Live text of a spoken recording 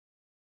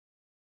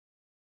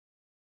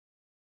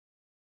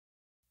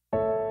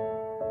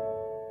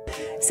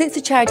Since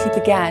the charity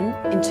began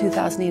in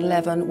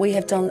 2011, we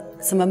have done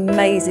some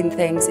amazing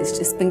things. It's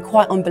just been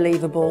quite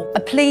unbelievable.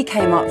 A plea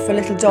came up for a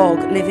little dog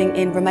living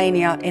in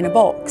Romania in a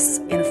box,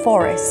 in a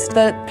forest.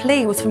 The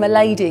plea was from a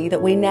lady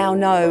that we now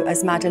know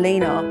as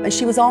Madalena, and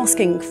she was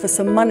asking for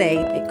some money.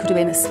 It could have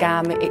been a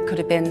scam, it could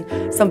have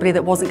been somebody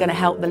that wasn't going to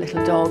help the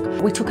little dog.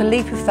 We took a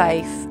leap of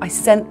faith. I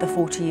sent the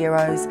 40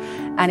 euros,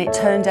 and it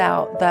turned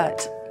out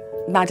that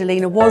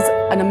Madalena was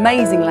an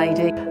amazing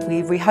lady.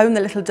 We rehomed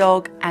the little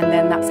dog, and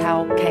then that's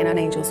how Canine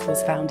Angels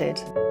was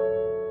founded.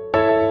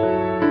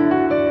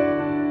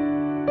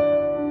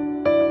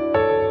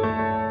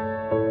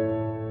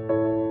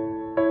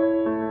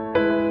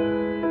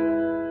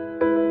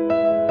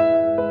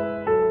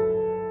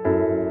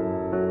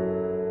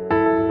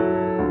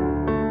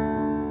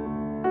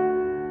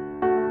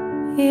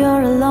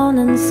 You're alone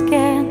and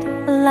scared,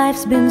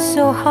 life's been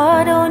so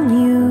hard on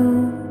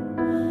you.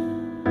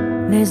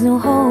 There's no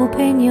hope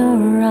in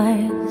your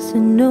eyes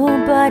and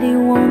nobody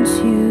wants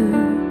you.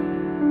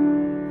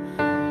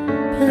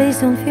 Please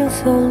don't feel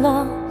so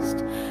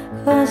lost,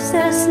 'cause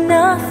there's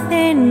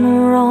nothing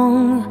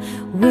wrong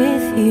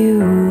with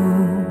you.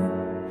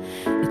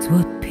 It's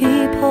what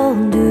people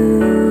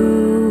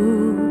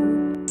do.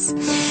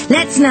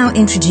 Let's now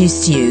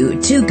introduce to you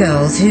two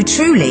girls who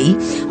truly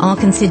are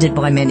considered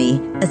by many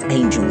as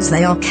angels.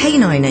 They are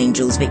canine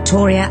angels,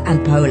 Victoria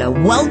and Paula.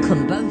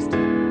 Welcome both.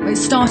 It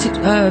started,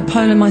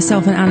 Paula,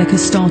 myself and Annika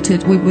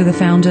started, we were the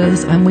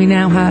founders, and we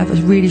now have a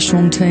really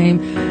strong team.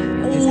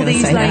 All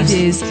these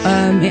ladies,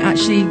 it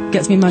actually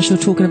gets me emotional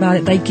talking about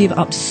it. They give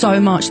up so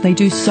much, they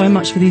do so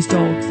much for these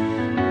dogs.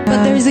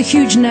 But there is a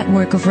huge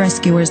network of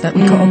rescuers that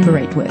we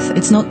cooperate with.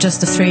 It's not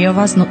just the 3 of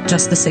us, not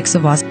just the 6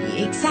 of us.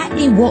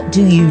 Exactly what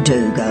do you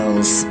do,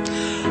 girls?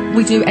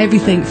 We do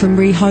everything from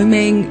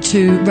rehoming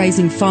to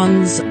raising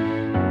funds.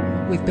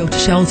 We've built a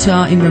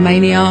shelter in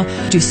Romania,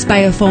 do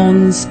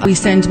spay-a-thons. We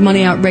send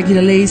money out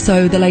regularly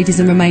so the ladies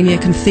in Romania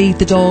can feed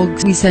the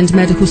dogs. We send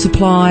medical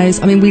supplies.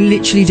 I mean, we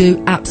literally do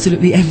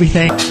absolutely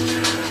everything.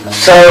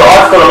 So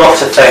I've got a lot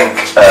to thank,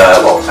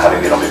 well,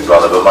 having been on Big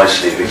Brother, but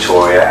mostly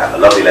Victoria and the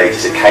lovely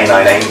ladies at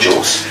Canine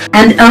Angels.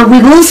 And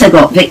we've also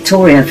got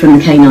Victoria from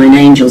the Canine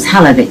Angels.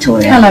 Hello,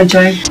 Victoria. Hello,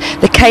 Joe.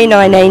 The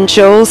Canine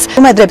Angels.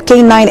 Mai drept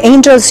Canine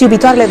Angels,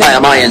 iubitoarele de... Hi,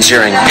 I'm Ian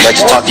Ziering. I'd like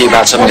to talk to you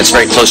about something that's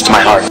very close to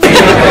my heart.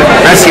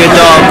 Rescue a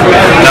dog,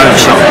 don't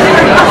shop.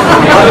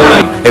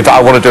 If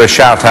I want to do a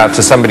shout out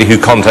to somebody who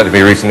contacted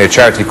me recently, a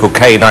charity called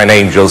Canine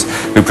Angels,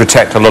 who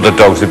protect a lot of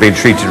dogs who've been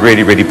treated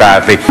really, really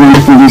badly.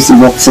 Lucy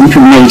Watson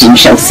from Made in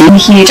Chelsea. I'm a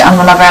huge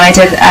animal lover, and I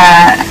did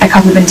a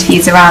couple of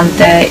interviews around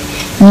the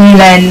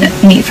Newlyn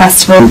Meat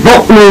Festival.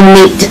 Bottling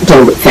Meat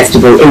Dog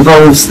Festival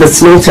involves the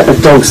slaughter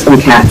of dogs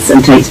and cats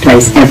and takes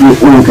place every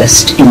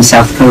August in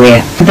South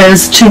Korea.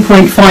 There's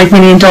 2.5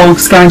 million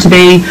dogs going to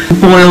be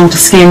boiled,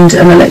 skinned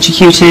and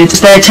electrocuted.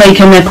 They're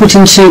taken, they're put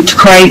into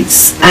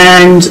crates,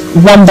 and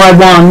one by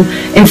one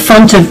in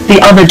front of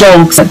the other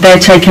dogs they're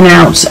taken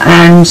out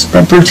and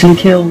they're brutally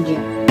killed.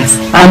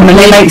 And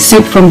they make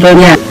soup from them.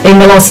 In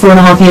the last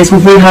 4.5 years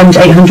we've rehomed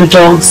 800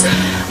 dogs.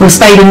 We've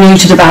spayed and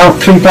neutered about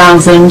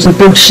 3,000. We've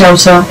built a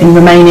shelter in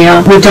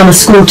Romania. We've done a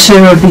school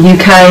tour of the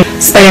UK,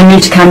 spay and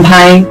neuter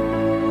campaign.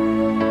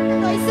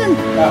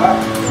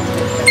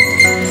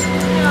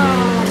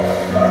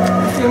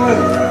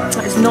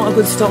 It's not a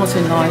good start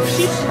in life.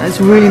 It's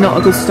really not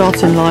a good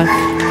start in life.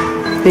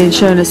 Being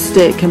shown a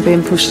stick and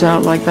being pushed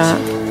out like that.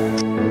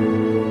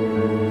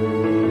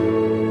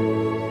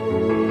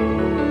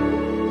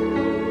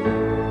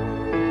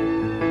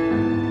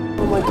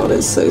 Oh my god,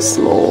 it's so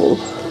small.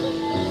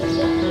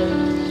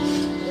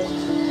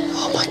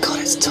 Oh my god,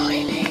 it's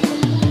tiny.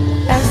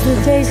 As the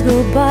days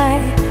go by,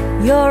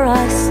 your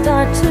eyes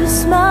start to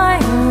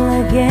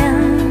smile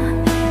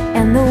again,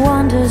 and the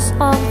wonders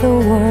of the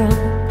world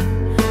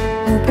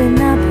open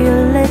up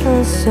your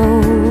little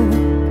soul.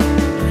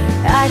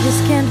 I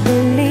just can't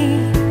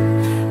believe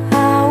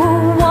how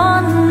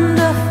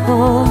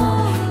wonderful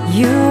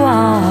you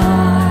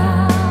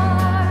are.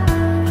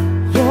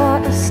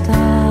 You're a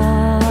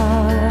star,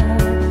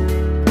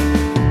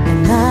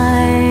 and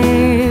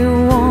I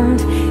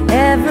want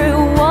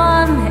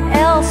everyone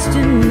else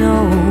to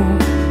know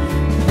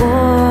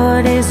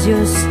what is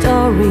your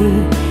story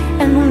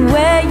and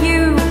where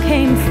you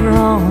came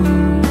from.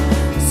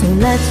 So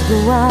let's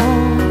go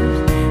out,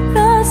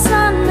 the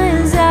sun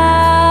is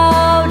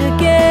out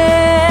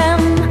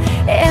again.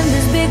 In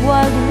this big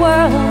wide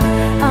world,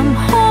 I'm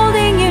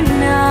holding you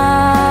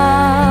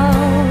now.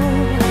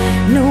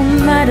 No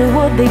matter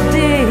what they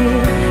did,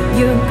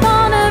 you're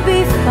gonna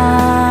be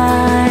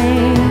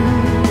fine.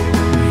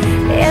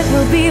 It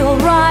will be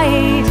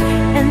alright,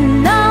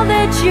 and now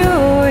that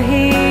you're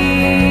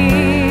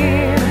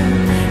here,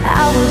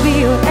 I will be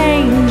your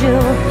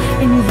angel,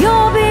 and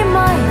you'll be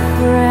my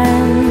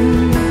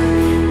friend.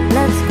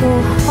 Let's go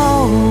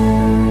home.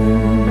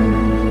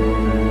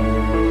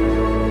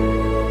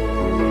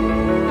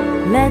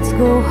 Let's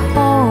go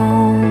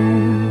home.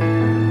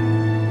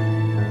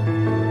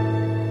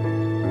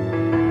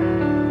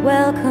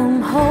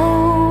 Welcome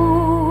home.